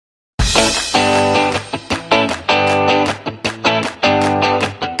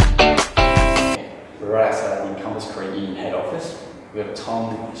got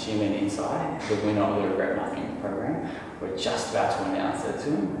Tom Shearman inside, the winner of the Regret Nothing program. We're just about to announce it to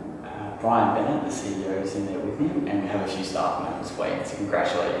him. Brian Bennett, the CEO, is in there with him, and we have a few staff members waiting to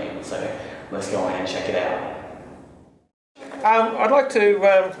congratulate him. So let's go in and check it out. I'd like to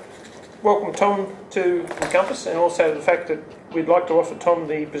welcome Tom to Encompass, and also the fact that we'd like to offer Tom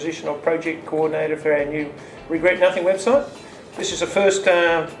the position of project coordinator for our new Regret Nothing website. This is the first,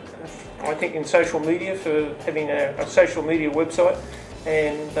 I think, in social media for having a social media website,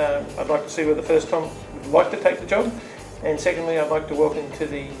 and I'd like to see whether first Tom would like to take the job, and secondly I'd like to welcome to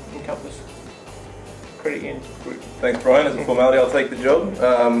the Encompass Credit Union Group. Thanks, Brian. As a formality, I'll take the job.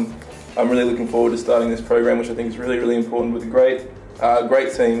 I'm really looking forward to starting this program, which I think is really, really important, with a great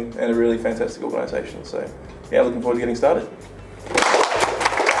team and a really fantastic organisation. So, yeah, looking forward to getting started.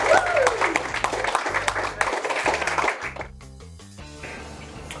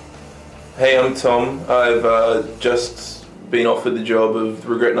 Hey, I'm Tom. I've just been offered the job of the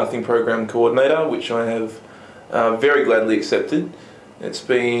Regret Nothing Program Coordinator, which I have very gladly accepted. It's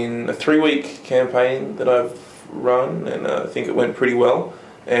been a 3-week campaign that I've run, and I think it went pretty well.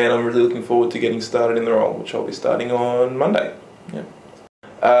 And I'm really looking forward to getting started in the role, which I'll be starting on Monday. Yeah.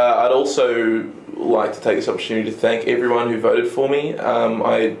 I'd also like to take this opportunity to thank everyone who voted for me.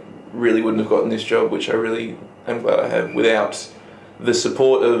 I really wouldn't have gotten this job, which I really am glad I have, without the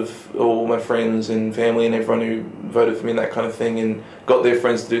support of all my friends and family and everyone who voted for me and that kind of thing, and got their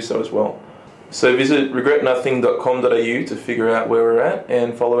friends to do so as well. So visit regretnothing.com.au to figure out where we're at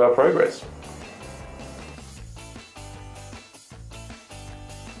and follow our progress.